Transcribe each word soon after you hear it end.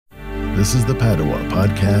This is the Padua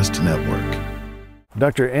Podcast Network.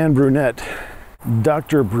 Dr. Anne Brunet.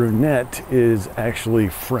 Dr. Brunet is actually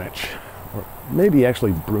French, or maybe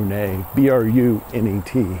actually Brunet,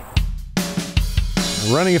 B-R-U-N-E-T.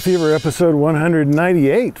 Running a Fever, episode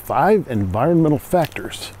 198, 5 Environmental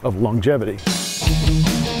Factors of Longevity.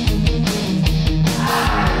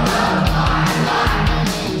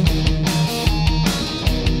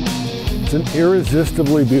 It's an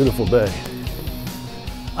irresistibly beautiful day.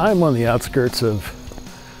 I'm on the outskirts of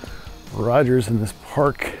Rogers in this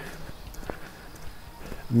park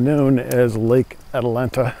known as Lake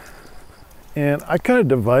Atalanta, and I kind of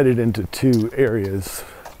divide it into two areas.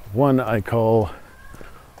 One I call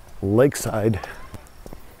Lakeside,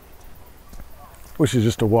 which is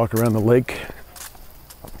just a walk around the lake.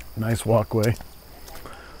 Nice walkway,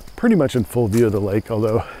 pretty much in full view of the lake,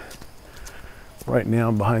 although right now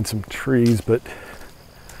I'm behind some trees, but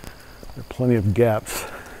there are plenty of gaps.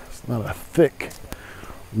 It's not a thick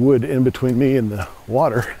wood in between me and the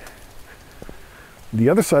water. The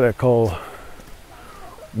other side I call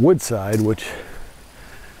Woodside, which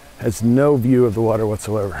has no view of the water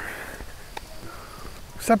whatsoever,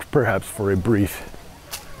 except perhaps for a brief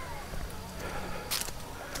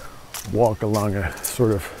walk along a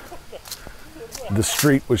sort of the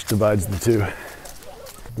street which divides the two.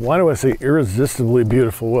 Why do I say irresistibly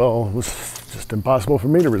beautiful? Well, it was just impossible for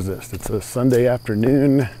me to resist. It's a Sunday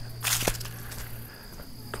afternoon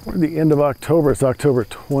toward the end of October. It's October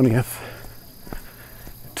 20th.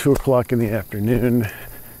 2 o'clock in the afternoon.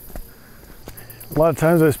 A lot of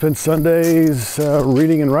times I spend Sundays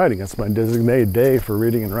reading and writing. That's my designated day for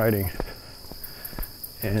reading and writing.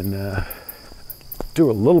 And do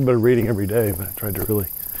a little bit of reading every day, but I tried to really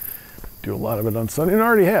do a lot of it on Sunday, and I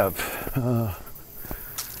already have.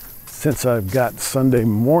 Since I've got Sunday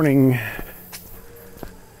morning,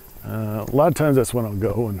 a lot of times that's when I'll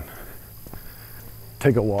go and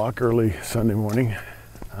take a walk early Sunday morning.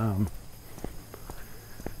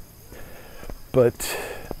 But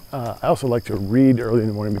I also like to read early in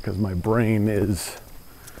the morning because my brain is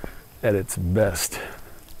at its best.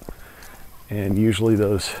 And usually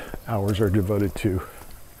those hours are devoted to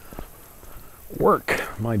work,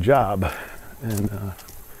 my job. And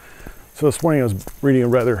so this morning I was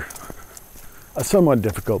reading a somewhat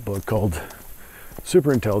difficult book called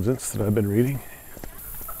Superintelligence that I've been reading.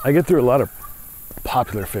 I get through a lot of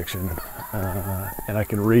popular fiction, and I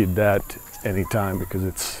can read that anytime because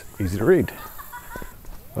it's easy to read.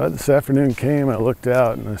 But this afternoon came, I looked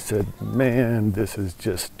out and I said, man, this is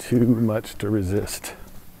just too much to resist.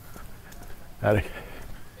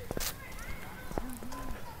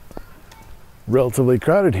 Relatively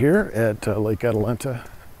crowded here at Lake Atalanta.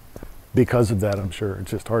 Because of that, I'm sure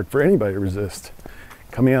it's just hard for anybody to resist.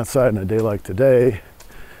 Coming outside on a day like today,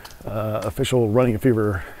 official Running a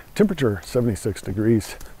Fever temperature 76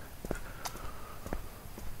 degrees.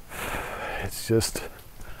 It's just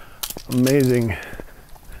amazing.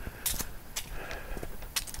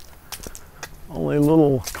 Only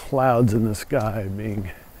little clouds in the sky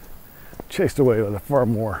being chased away with a far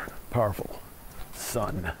more powerful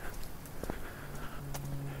sun.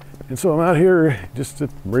 And so I'm out here, just a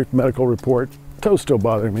brief medical report. Toe's still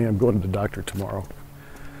bothering me. I'm going to the doctor tomorrow.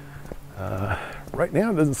 Right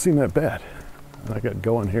now it doesn't seem that bad. I got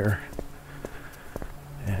going here.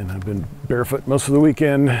 And I've been barefoot most of the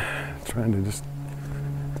weekend, trying to just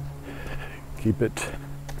keep it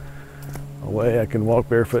away. I can walk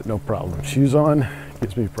barefoot, no problem. Shoes on,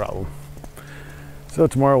 gives me a problem. So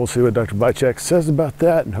tomorrow we'll see what Dr. Bychek says about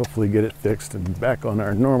that and hopefully get it fixed and back on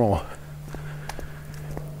our normal,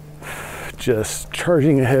 just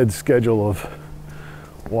charging ahead schedule of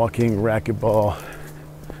walking, racquetball,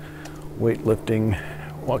 weightlifting,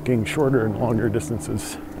 walking shorter and longer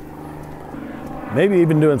distances. Maybe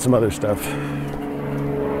even doing some other stuff.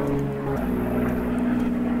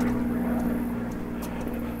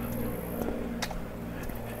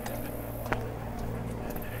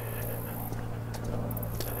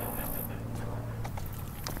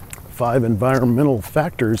 Five environmental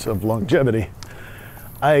factors of longevity.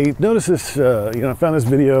 I noticed this, I found this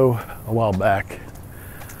video a while back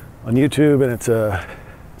on YouTube, and it's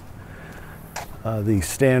the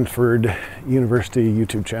Stanford University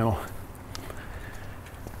YouTube channel.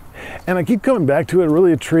 And I keep coming back to it. It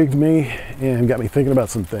really intrigued me and got me thinking about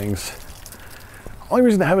some things. The only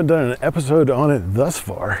reason I haven't done an episode on it thus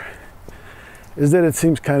far is that it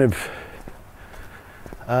seems kind of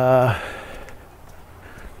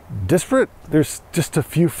disparate. There's just a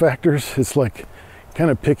few factors. It's like kind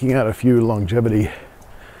of picking out a few longevity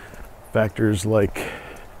factors, like,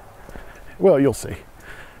 well, you'll see.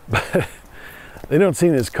 But they don't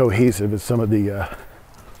seem as cohesive as some of the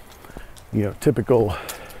typical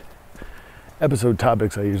episode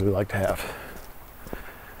topics I usually like to have.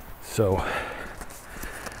 So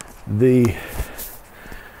and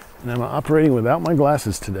I'm operating without my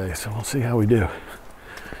glasses today, so we'll see how we do.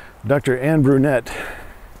 Dr. Anne Brunet,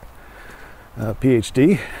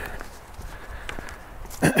 PhD,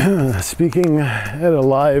 speaking at a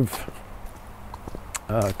live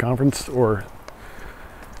conference or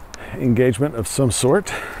engagement of some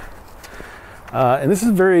sort. And this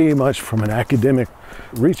is very much from an academic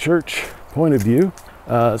research point of view.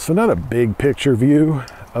 So not a big picture view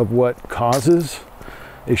of what causes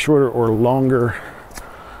a shorter or longer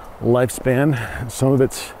lifespan. Some of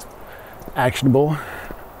it's actionable,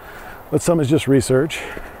 but some is just research.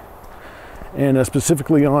 And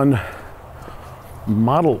specifically on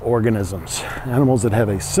model organisms, animals that have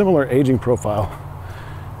a similar aging profile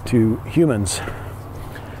to humans,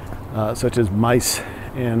 such as mice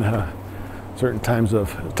and certain types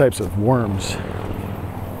of worms.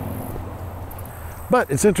 But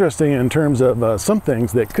it's interesting in terms of some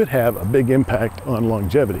things that could have a big impact on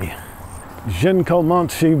longevity. Jeanne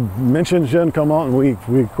Calment, she mentioned Jeanne Calment, and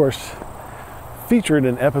we of course featured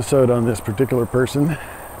an episode on this particular person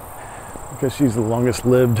because she's the longest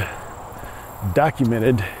lived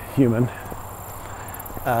documented human.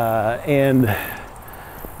 And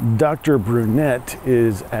Dr. Brunet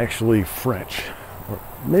is actually French, or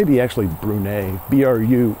maybe actually Brunet,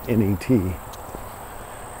 B-R-U-N-E-T.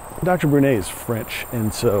 Dr. Brunet is French,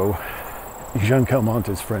 and so Jeanne Calment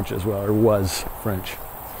is French as well, or was French.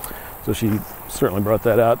 So she certainly brought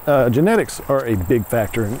that out. Genetics are a big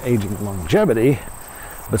factor in aging and longevity,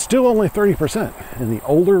 but still only 30%. And the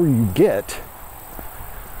older you get,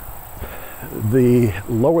 the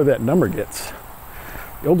lower that number gets.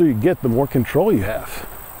 The older you get, the more control you have,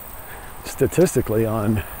 statistically,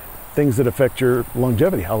 on things that affect your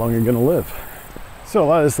longevity, how long you're going to live. So a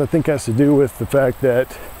lot of this, I think, has to do with the fact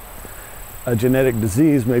that a genetic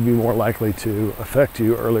disease may be more likely to affect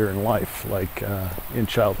you earlier in life, like in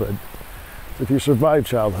childhood. So if you survive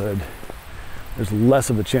childhood, there's less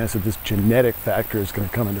of a chance that this genetic factor is going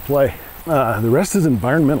to come into play. The rest is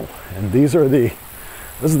environmental, and this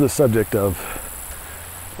is the subject of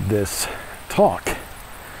this talk.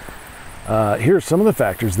 Here's some of the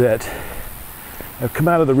factors that have come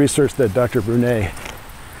out of the research that Dr. Brunet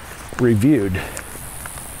reviewed.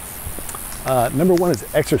 Number one is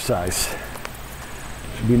exercise.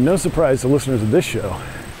 Should be no surprise to listeners of this show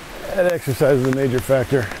that exercise is a major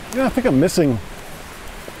factor. I think I'm missing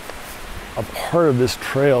a part of this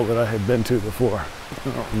trail that I had been to before. I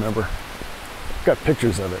don't remember. I've got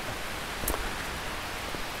pictures of it.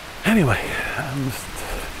 Anyway, I'm just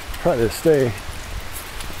trying to stay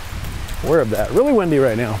aware of that. Really windy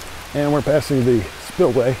right now, and we're passing the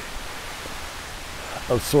spillway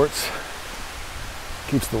of sorts.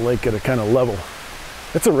 Keeps the lake at a kind of level.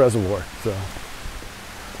 It's a reservoir, so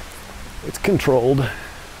it's controlled.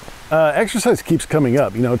 Exercise keeps coming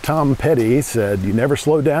up. Tom Petty said, "You never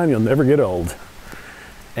slow down, you'll never get old."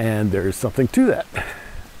 And there's something to that.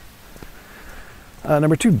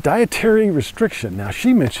 Number two, dietary restriction. Now,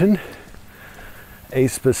 she mentioned a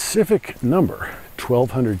specific number,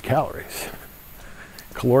 1,200 calories.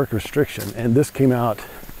 Caloric restriction. And this caloric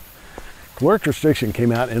restriction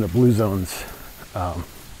came out in the Blue Zones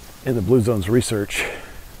research.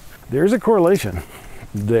 There's a correlation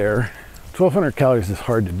there. 1,200 calories is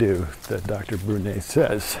hard to do, that Dr. Brunet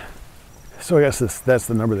says. So I guess that's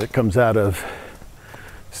the number that comes out of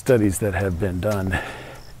studies that have been done.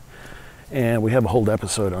 And we have a whole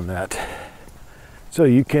episode on that. So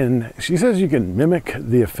she says you can mimic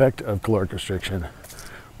the effect of caloric restriction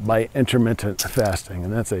by intermittent fasting.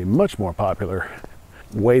 And that's a much more popular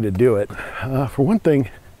way to do it. For one thing,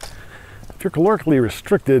 if you're calorically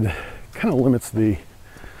restricted, it kind of limits the,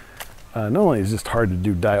 not only is it just hard to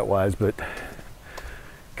do diet-wise, but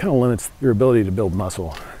kind of limits your ability to build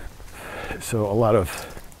muscle. So a lot of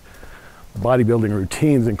bodybuilding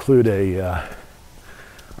routines include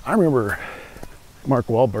I remember Mark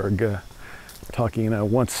Wahlberg talking,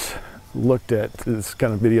 once looked at this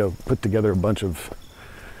kind of video, put together a bunch of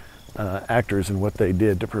actors and what they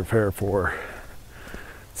did to prepare for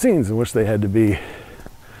scenes in which they had to be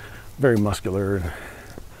very muscular.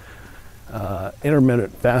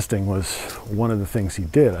 Intermittent fasting was one of the things he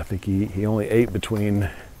did. I think he only ate between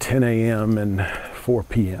 10 a.m. and 4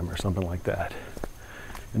 p.m. or something like that,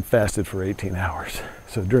 and fasted for 18 hours.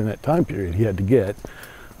 So during that time period, he had to get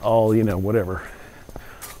all,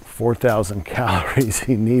 4,000 calories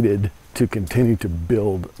he needed to continue to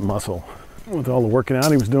build muscle with all the working out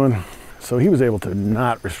he was doing. So he was able to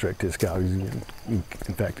not restrict his calories, in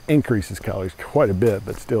fact, increase his calories quite a bit,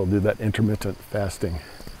 but still do that intermittent fasting.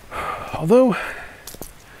 Although,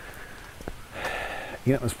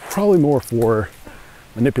 it's probably more for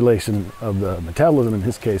manipulation of the metabolism in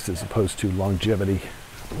his case as opposed to longevity.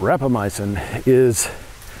 Rapamycin is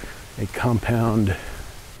a compound.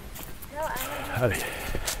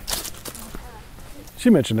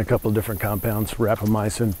 She mentioned a couple of different compounds,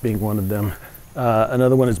 rapamycin being one of them.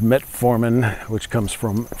 Another one is metformin, which comes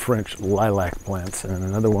from French lilac plants, and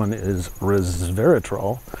another one is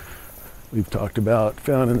resveratrol. We've talked about,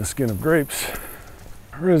 found in the skin of grapes.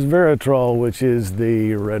 Resveratrol, which is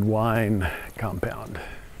the red wine compound.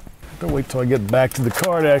 Don't wait till I get back to the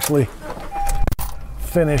car to actually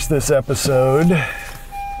finish this episode.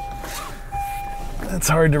 That's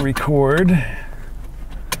hard to record in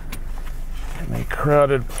a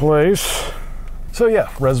crowded place. So yeah,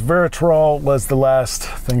 resveratrol was the last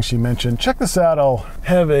thing she mentioned. Check this out. I'll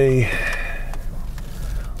have a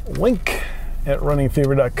link at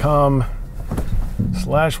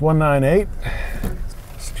runningfever.com/198.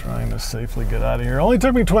 Just trying to safely get out of here. Only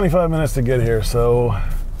took me 25 minutes to get here, so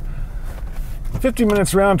 50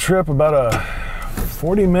 minutes round trip, about a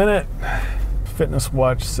 40-minute. Fitness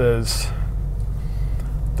watch says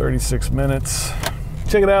 36 minutes.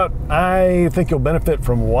 Check it out. I think you'll benefit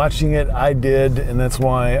from watching it. I did, and that's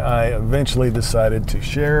why I eventually decided to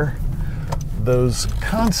share those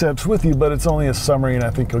concepts with you, but it's only a summary, and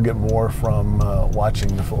I think you'll get more from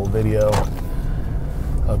watching the full video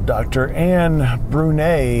of Dr. Anne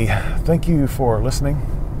Brunet. Thank you for listening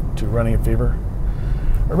to Running a Fever.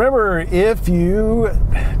 Remember, if you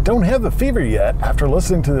don't have the fever yet after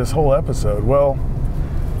listening to this whole episode, well,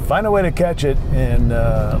 find a way to catch it and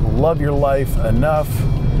love your life enough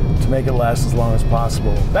to make it last as long as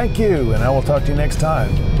possible. Thank you, and I will talk to you next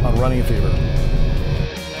time on Running a Fever.